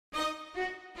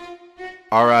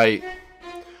Alright,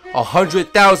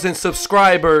 100,000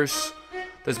 subscribers.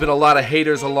 There's been a lot of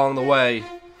haters along the way,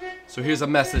 so here's a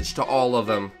message to all of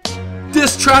them.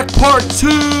 Diss track part 2!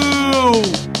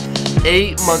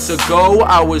 8 months ago,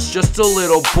 I was just a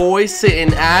little boy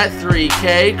sitting at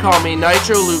 3K. Call me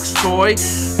Nitro, Luke's toy.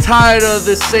 Tired of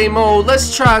the same old,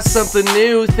 let's try something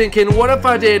new. Thinking, what if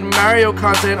I did Mario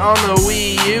content on the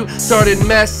Wii U? Started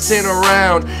messing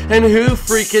around, and who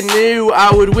freaking knew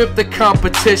I would whip the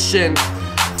competition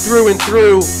through and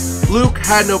through. Luke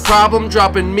had no problem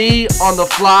dropping me on the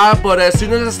fly, but as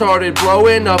soon as I started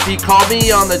blowing up, he called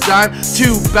me on the dime.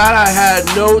 Too bad I had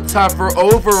no time for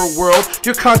Overworld.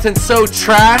 Your content's so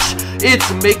trash,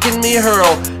 it's making me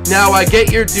hurl. Now I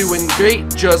get you're doing great,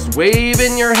 just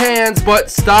waving your hands, but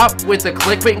stop with the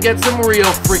clickbait and get some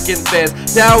real freaking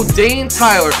fans. Now Dane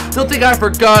Tyler, don't think I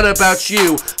forgot about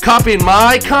you, copying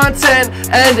my content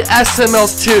and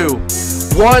SML's too.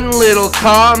 One little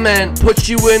comment put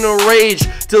you in a rage,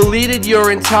 deleted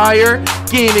your entire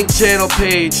gaming channel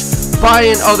page.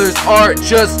 Buying others' art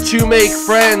just to make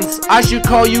friends. I should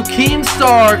call you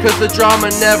Keemstar, cause the drama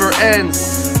never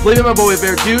ends. Blaming my boy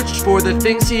Verduch for the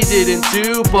things he didn't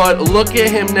do, but look at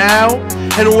him now,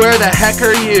 and where the heck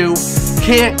are you?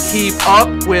 Can't keep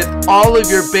up with all of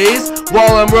your bays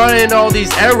while I'm running all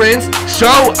these errands.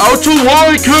 Shout out to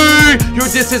YK! Your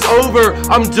diss is over,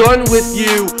 I'm done with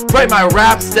you. Write my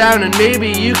raps down and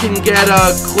maybe you can get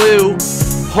a clue.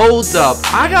 Hold up,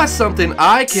 I got something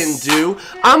I can do.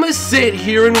 I'ma sit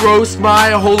here and roast my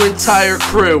whole entire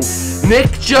crew.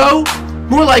 Nick Joe?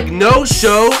 More like no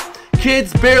show.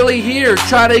 Kids barely here,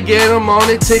 try to get them on,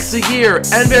 it takes a year.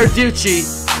 And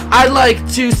Verducci, I'd like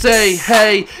to say,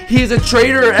 hey, he's a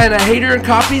traitor and a hater and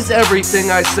copies everything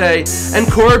I say. And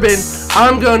Corbin,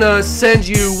 I'm gonna send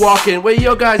you walking. Wait,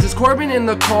 yo guys, is Corbin in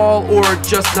the call or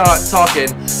just not talking?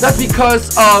 That's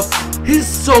because of his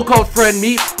so-called friend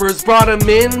Meepers brought him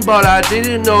in, but I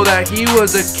didn't know that he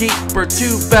was a keeper.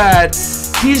 Too bad.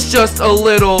 He's just a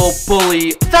little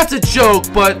bully. That's a joke,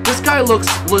 but this guy looks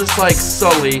like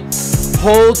Sully.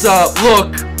 Hold up,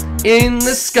 look. In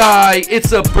the sky,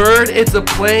 it's a bird, it's a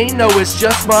plane, no, it's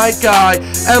just my guy,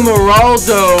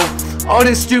 Emeraldo, on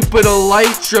his stupid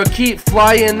Elytra, keep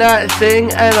flying that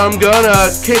thing, and I'm gonna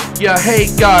kick ya.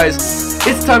 Hey guys,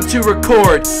 it's time to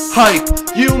record, hype,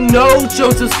 you know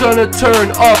Joseph's gonna turn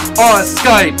up on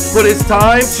Skype, but it's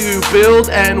time to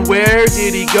build, and where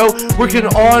did he go? Working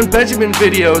on Benjamin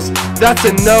videos, that's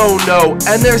a no-no,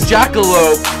 and there's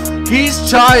Jackalope.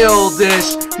 He's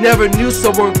childish, never knew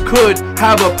someone could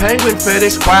have a penguin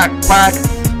fetish, quack, quack.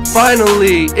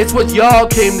 Finally, it's what y'all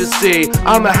came to see.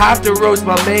 I'ma have to roast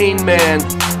my main man,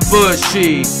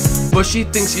 Bushy. Bushy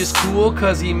thinks he's cool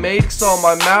cause he makes all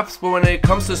my maps, but when it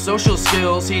comes to social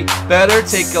skills, he better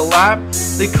take a lap.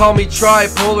 They call me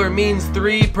Tripolar, means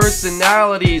 3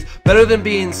 personalities. Better than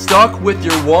being stuck with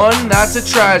your one, that's a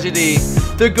tragedy.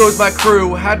 There goes my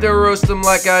crew, had to roast them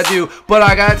like I do, but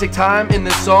I gotta take time in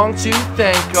this song to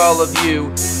thank all of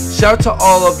you. Shout to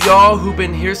all of y'all who've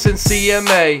been here since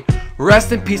CMA.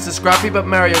 Rest in peace to Scrappy, but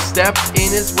Mario stepped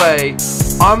in his way.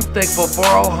 I'm thankful for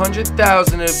all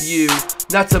 100,000 of you,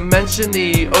 not to mention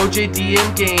the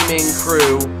OJDM gaming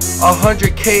crew.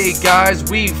 100K guys,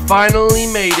 we finally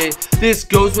made it. This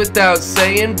goes without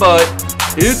saying, but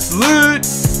it's lit.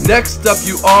 Next up,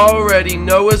 you already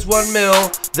know is 1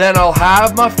 mil. Then I'll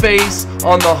have my face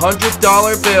on the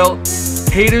 $100 bill.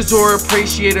 Haters or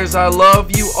appreciators, I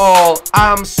love you all.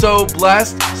 I'm so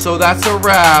blessed, so that's a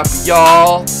wrap,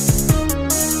 y'all.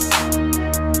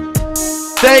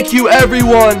 Thank you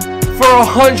everyone for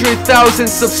 100,000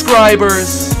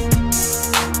 subscribers.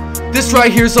 This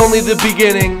right here's only the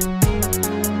beginning.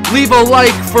 Leave a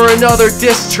like for another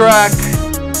diss track.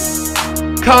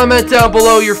 Comment down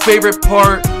below your favorite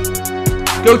part.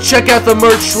 Go check out the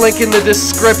merch link in the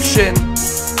description.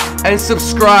 And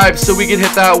subscribe so we can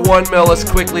hit that 1 mil as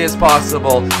quickly as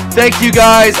possible. Thank you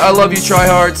guys. I love you,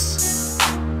 tryhards.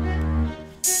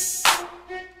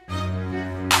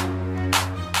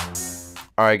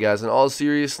 Alright guys, in all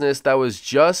seriousness, that was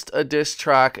just a diss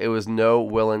track. It was no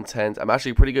ill intent. I'm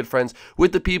actually pretty good friends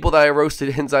with the people that I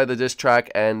roasted inside the diss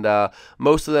track, and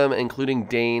most of them, including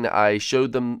Dane, I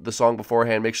showed them the song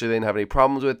beforehand, make sure they didn't have any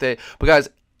problems with it. But guys,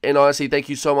 and honestly, thank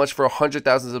you so much for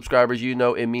 100,000 subscribers. You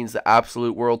know it means the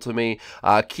absolute world to me.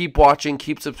 Keep watching,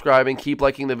 keep subscribing, keep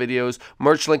liking the videos.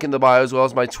 Merch link in the bio as well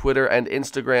as my Twitter and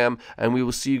Instagram. And we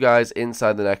will see you guys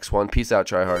inside the next one. Peace out,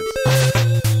 tryhards.